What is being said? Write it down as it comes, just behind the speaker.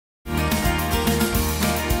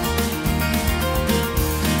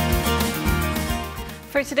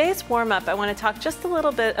For today's warm-up, I want to talk just a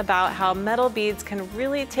little bit about how metal beads can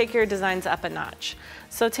really take your designs up a notch.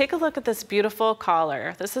 So take a look at this beautiful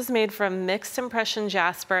collar. This is made from mixed impression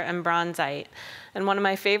jasper and bronzite. And one of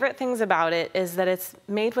my favorite things about it is that it's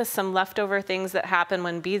made with some leftover things that happen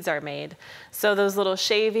when beads are made. So those little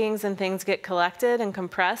shavings and things get collected and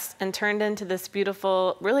compressed and turned into this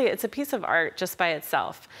beautiful, really it's a piece of art just by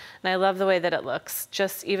itself. And I love the way that it looks,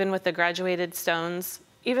 just even with the graduated stones.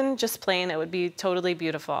 Even just plain, it would be totally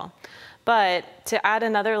beautiful. But to add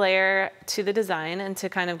another layer to the design and to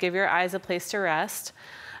kind of give your eyes a place to rest,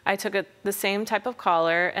 I took the same type of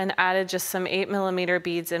collar and added just some 8mm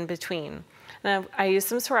beads in between. Now, I used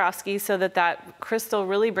some Swarovski so that that crystal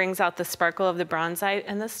really brings out the sparkle of the bronzite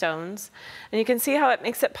and the stones. And you can see how it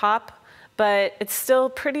makes it pop, but it's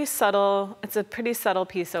still pretty subtle. It's a pretty subtle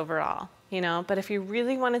piece overall, you know? But if you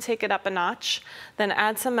really want to take it up a notch, then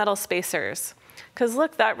add some metal spacers. Because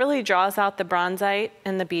look, that really draws out the bronzite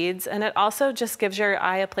and the beads, and it also just gives your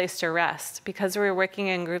eye a place to rest because we're working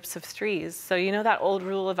in groups of threes. So you know that old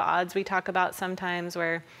rule of odds we talk about sometimes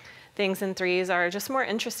where things in threes are just more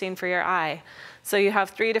interesting for your eye. So you have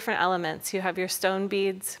three different elements. You have your stone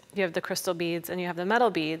beads, you have the crystal beads, and you have the metal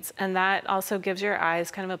beads, and that also gives your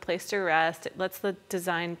eyes kind of a place to rest. It lets the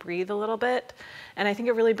design breathe a little bit, and I think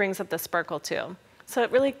it really brings up the sparkle too. So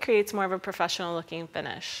it really creates more of a professional looking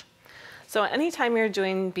finish. So anytime you're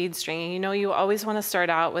doing bead stringing, you know you always want to start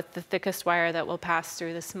out with the thickest wire that will pass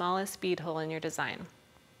through the smallest bead hole in your design.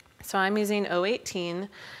 So I'm using 018,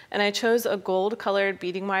 and I chose a gold colored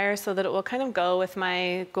beading wire so that it will kind of go with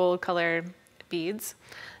my gold colored beads.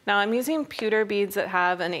 Now I'm using pewter beads that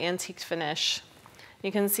have an antique finish.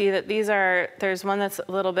 You can see that there's one that's a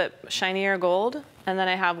little bit shinier gold, and then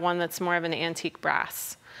I have one that's more of an antique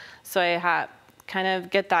brass. So I kind of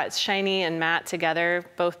get that shiny and matte together,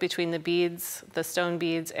 both between the beads, the stone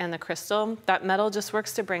beads, and the crystal. That metal just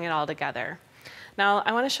works to bring it all together. Now,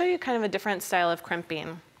 I want to show you kind of a different style of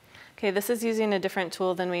crimping. Okay, this is using a different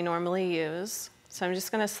tool than we normally use. So I'm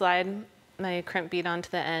just going to slide my crimp bead onto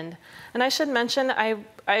the end. And I should mention,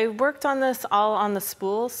 I worked on this all on the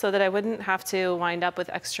spool so that I wouldn't have to wind up with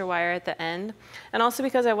extra wire at the end. And also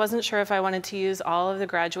because I wasn't sure if I wanted to use all of the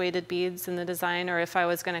graduated beads in the design or if I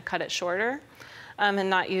was going to cut it shorter.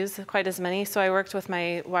 And not use quite as many. So I worked with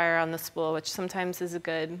my wire on the spool, which sometimes is a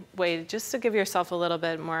good way just to give yourself a little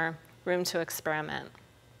bit more room to experiment.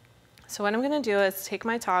 So what I'm going to do is take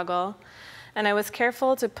my toggle, and I was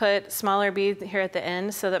careful to put smaller beads here at the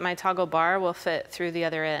end so that my toggle bar will fit through the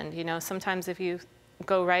other end. You know, sometimes if you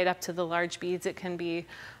go right up to the large beads, it can be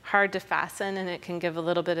hard to fasten, and it can give a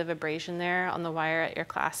little bit of abrasion there on the wire at your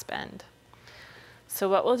clasp end. So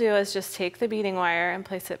what we'll do is just take the beading wire and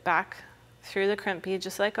place it back through the crimp bead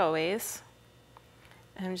just like always.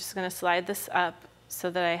 And I'm just going to slide this up so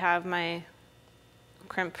that I have my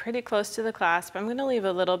crimp pretty close to the clasp. I'm going to leave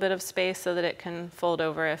a little bit of space so that it can fold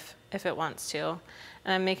over if it wants to.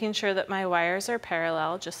 And I'm making sure that my wires are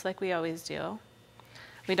parallel just like we always do.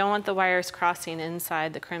 We don't want the wires crossing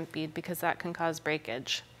inside the crimp bead because that can cause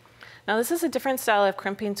breakage. Now this is a different style of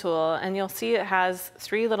crimping tool, and you'll see it has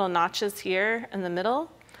 3 little notches here in the middle.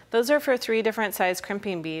 Those are for 3 different size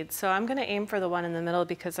crimping beads. So I'm going to aim for the one in the middle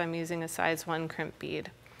because I'm using a size 1 crimp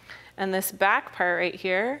bead. And this back part right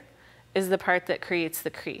here is the part that creates the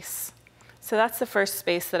crease. So that's the first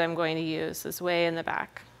space that I'm going to use, is way in the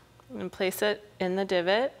back. I'm going to place it in the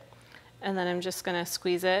divot, and then I'm just going to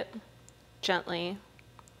squeeze it gently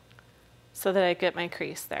so that I get my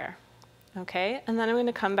crease there. Okay, and then I'm going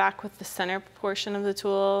to come back with the center portion of the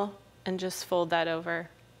tool and just fold that over.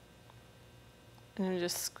 And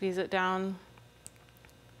just squeeze it down,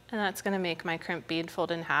 and that's going to make my crimp bead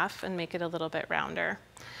fold in half and make it a little bit rounder.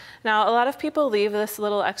 Now, a lot of people leave this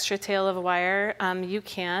little extra tail of wire. You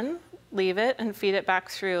can leave it and feed it back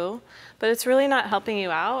through, but it's really not helping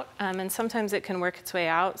you out, and sometimes it can work its way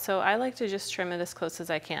out, so I like to just trim it as close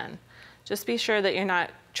as I can. Just be sure that you're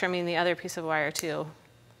not trimming the other piece of wire too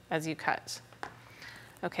as you cut.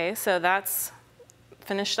 Okay, so that's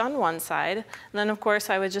finished on one side, and then of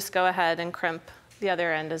course I would just go ahead and crimp the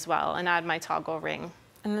other end as well and add my toggle ring.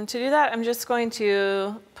 And then to do that, I'm just going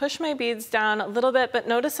to push my beads down a little bit, but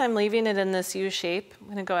notice I'm leaving it in this U shape. I'm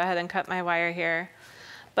going to go ahead and cut my wire here.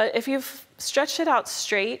 But if you've stretched it out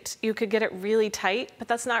straight, you could get it really tight, but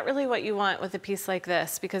that's not really what you want with a piece like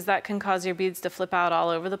this because that can cause your beads to flip out all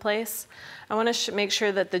over the place. I want to make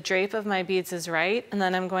sure that the drape of my beads is right, and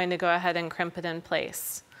then I'm going to go ahead and crimp it in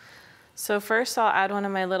place. So first I'll add one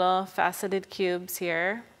of my little faceted cubes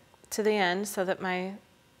here to the end so that my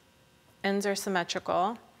ends are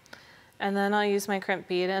symmetrical. And then I'll use my crimp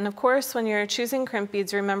bead. And of course, when you're choosing crimp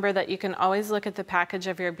beads, remember that you can always look at the package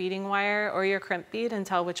of your beading wire or your crimp bead and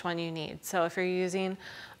tell which one you need. So if you're using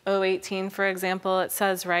 018, for example, it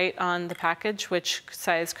says right on the package which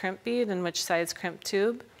size crimp bead and which size crimp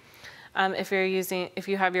tube. If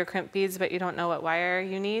you have your crimp beads but you don't know what wire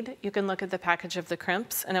you need, you can look at the package of the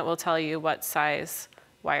crimps and it will tell you what size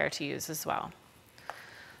wire to use as well.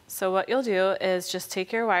 So what you'll do is just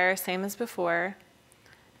take your wire, same as before,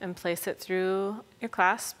 and place it through your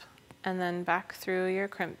clasp and then back through your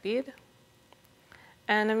crimp bead.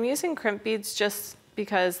 And I'm using crimp beads just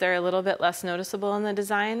because they're a little bit less noticeable in the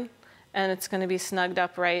design, and it's going to be snugged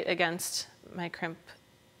up right against my crimp,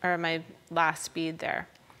 or my last bead there.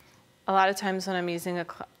 A lot of times when I'm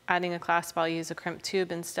adding a clasp, I'll use a crimp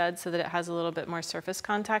tube instead so that it has a little bit more surface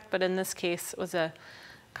contact, but in this case it was a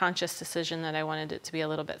conscious decision that I wanted it to be a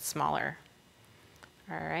little bit smaller.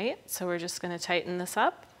 All right, so we're just going to tighten this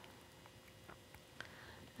up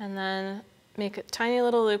and then make a tiny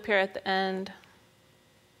little loop here at the end.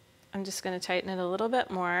 I'm just going to tighten it a little bit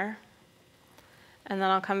more, and then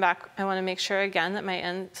I'll come back. I want to make sure again that my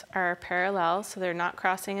ends are parallel so they're not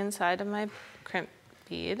crossing inside of my crimp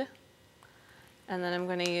bead. And then I'm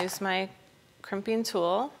going to use my crimping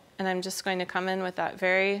tool, and I'm just going to come in with that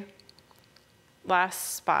very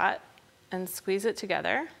last spot and squeeze it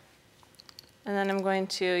together. And then I'm going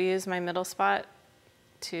to use my middle spot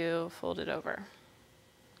to fold it over.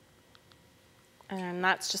 And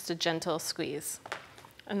that's just a gentle squeeze.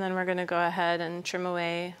 And then we're going to go ahead and trim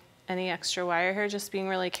away any extra wire here, just being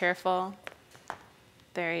really careful.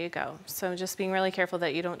 There you go. So just being really careful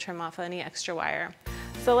that you don't trim off any extra wire.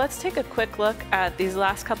 So let's take a quick look at these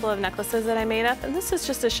last couple of necklaces that I made up. And this is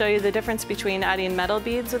just to show you the difference between adding metal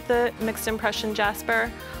beads with the mixed impression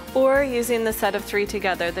jasper or using the set of 3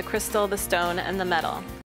 together, the crystal, the stone, and the metal.